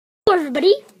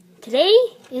everybody. Today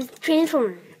is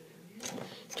Transformers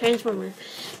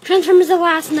the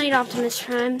last night Optimus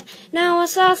Prime. Now, I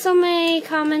saw so many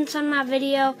comments on that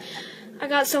video. I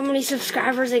got so many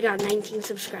subscribers. I got 19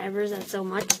 subscribers. That's so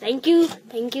much. Thank you.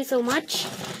 Thank you so much.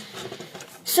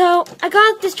 So, I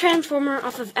got this Transformer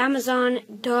off of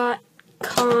Amazon.com.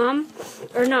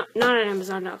 Or not on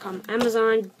Amazon.com.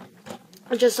 Amazon,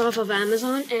 just off of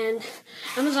Amazon and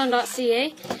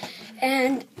Amazon.ca.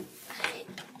 And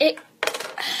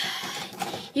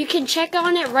you can check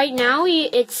on it right now.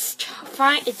 It's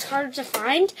hard to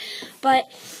find,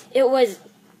 but it was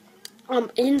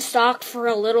in stock for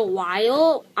a little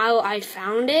while. I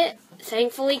found it,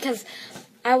 thankfully, because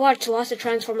I watched lots of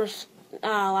Transformers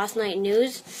last night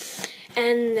news,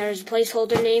 and there's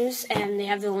placeholder names, and they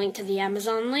have the link to the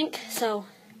Amazon link. So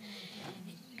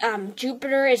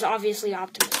Jupiter is obviously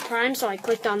Optimus Prime, so I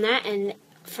clicked on that, and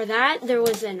for that there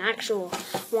was an actual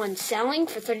one selling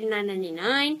for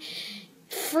 $39.99.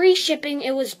 Free shipping.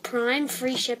 It was Prime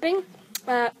free shipping.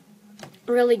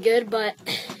 Really good, but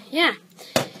yeah.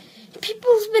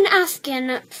 People's been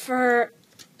asking for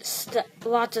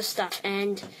lots of stuff,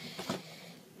 and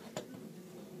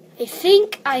I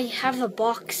think I have a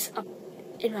box up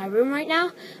in my room right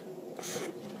now.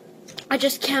 I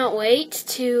just can't wait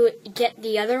to get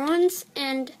the other ones,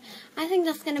 and I think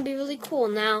that's going to be really cool.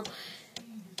 Now,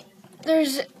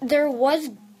 there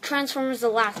was Transformers the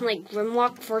Last Night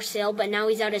Grimlock for sale, but now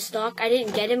he's out of stock. I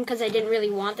didn't get him because I didn't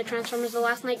really want the Transformers the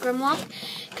Last Night Grimlock,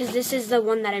 because this is the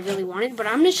one that I really wanted. But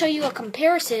I'm going to show you a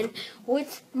comparison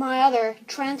with my other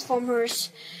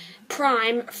Transformers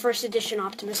Prime First Edition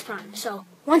Optimus Prime. So,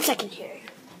 1 second here.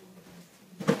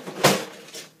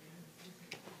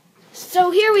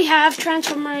 So here we have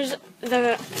Transformers,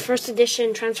 the First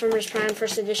Edition Transformers Prime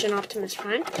First Edition Optimus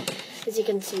Prime. As you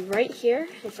can see right here,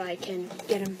 if I can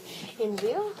get him in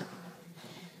view.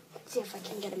 Let's see if I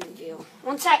can get him in view.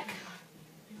 1 sec.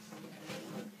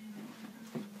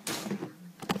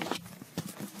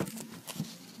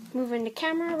 Moving the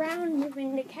camera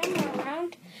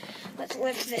around. Let's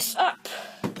lift this up.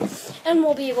 And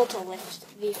we'll be able to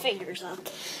lift the figures up.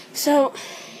 So,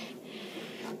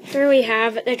 here we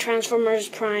have the Transformers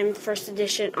Prime First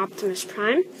Edition Optimus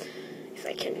Prime. If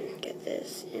I can get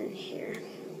this in here.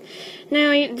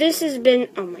 Now, this has been,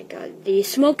 oh my god, the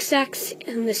smokestacks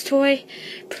in this toy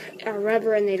are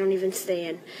rubber and they don't even stay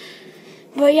in.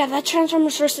 But yeah, that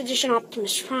Transformers First Edition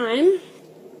Optimus Prime,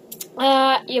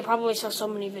 you probably saw so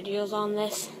many videos on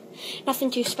this. Nothing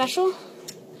too special.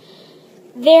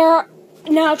 Now,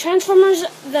 Transformers,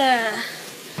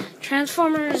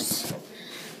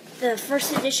 the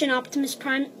First Edition Optimus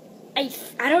Prime, I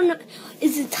don't know,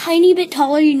 is a tiny bit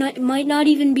taller. You might not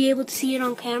even be able to see it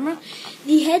on camera.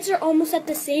 The heads are almost at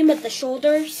the same, but the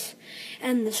shoulders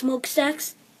and the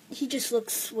smokestacks, he just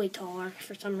looks way taller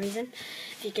for some reason,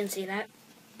 if you can see that.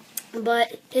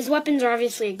 But his weapons are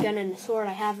obviously a gun and a sword.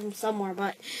 I have them somewhere,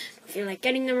 but I feel like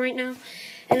getting them right now.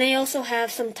 And they also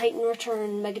have some Titan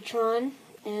Return Megatron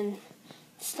and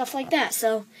stuff like that.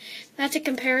 So that's a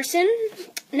comparison.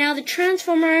 Now the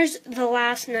Transformers The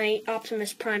Last Night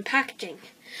Optimus Prime packaging.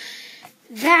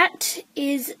 That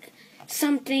is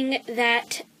something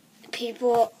that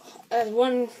people,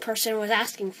 one person was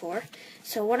asking for.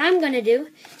 So what I'm going to do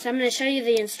is I'm going to show you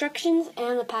the instructions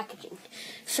and the packaging.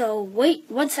 So wait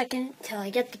 1 second till I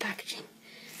get the packaging.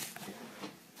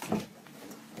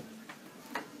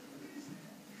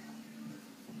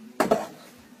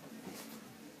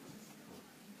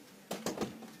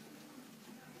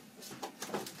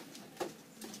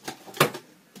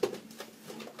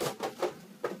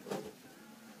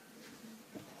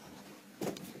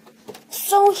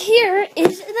 So here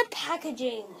is the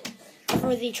packaging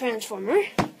for the Transformer.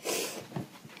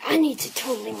 I need to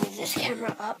totally move this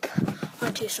camera up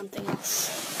onto something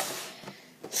else.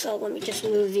 So let me just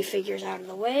move the figures out of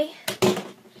the way.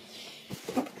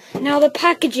 Now the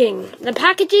packaging. The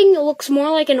packaging looks more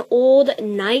like an old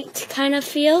Knight kind of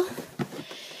feel.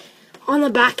 On the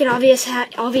back it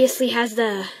obviously has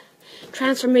the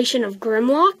transformation of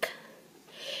Grimlock.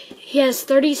 He has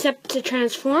 30 steps to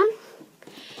transform.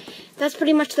 That's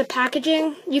pretty much the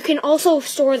packaging. You can also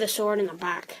store the sword in the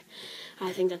back.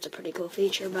 I think that's a pretty cool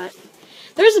feature, but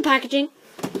there's the packaging.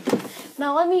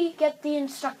 Now let me get the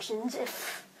instructions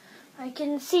if I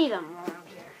can see them around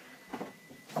here.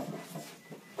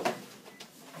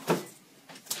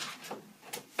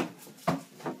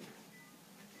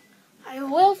 I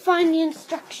will find the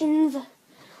instructions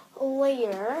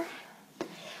later.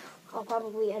 I'll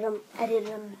probably edit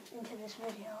them into this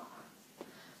video.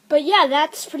 But yeah,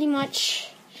 that's pretty much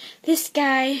this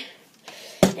guy.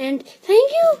 And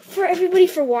thank you for everybody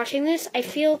for watching this. I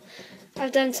feel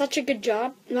I've done such a good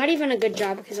job. Not even a good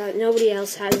job because nobody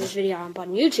else has this video up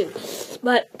on YouTube.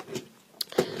 But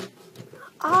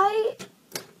I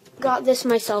got this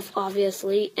myself,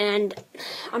 obviously, and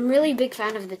I'm really a big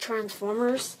fan of the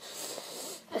Transformers,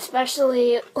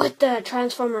 especially with the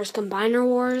Transformers Combiner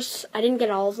Wars. I didn't get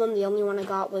all of them. The only one I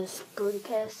got was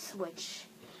Kiss, which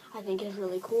I think is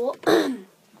really cool.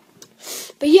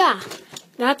 But yeah,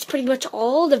 that's pretty much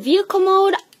all. The vehicle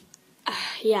mode,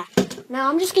 yeah. Now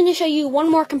I'm just going to show you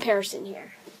one more comparison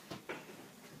here.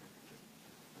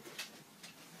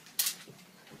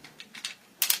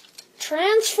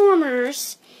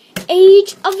 Transformers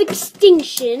Age of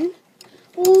Extinction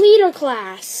Leader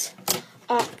Class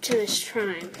Optimus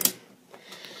Prime.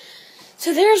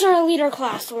 So there's our Leader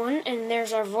Class one, and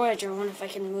there's our Voyager one, if I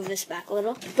can move this back a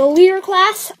little. The Leader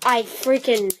Class,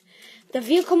 the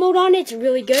vehicle mode on it's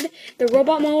really good. The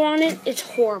robot mode on it's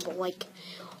horrible. Like,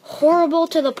 horrible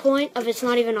to the point of it's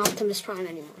not even Optimus Prime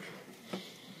anymore.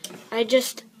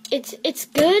 It's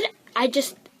good. I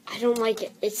don't like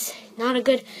it. It's not a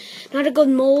good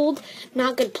mold,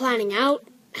 not good planning out.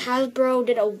 Hasbro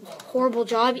did a horrible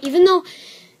job, even though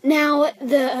now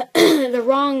the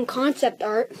wrong concept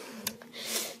art.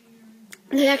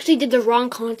 They actually did the wrong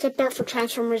concept art for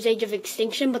Transformers Age of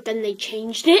Extinction, but then they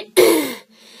changed it.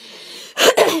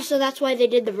 So that's why they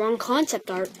did the wrong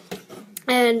concept art.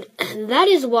 And that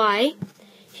is why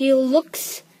he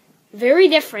looks very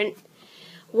different.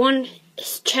 One,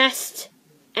 his chest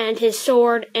and his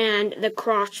sword and the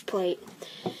crotch plate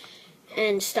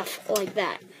and stuff like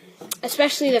that.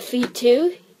 Especially the feet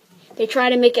too. They try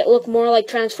to make it look more like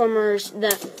Transformers,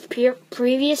 the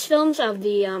previous films of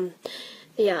the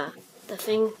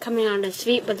thing coming on his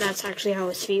feet, but that's actually how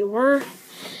his feet were.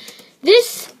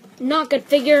 This, not good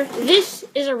figure. This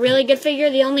is a really good figure.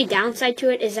 The only downside to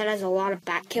it is that it has a lot of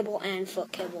back kibble and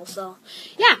foot kibble. So,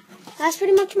 yeah, that's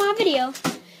pretty much my video.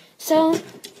 So,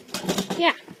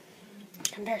 yeah,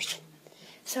 comparison.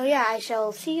 So, yeah, I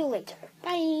shall see you later.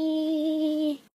 Bye.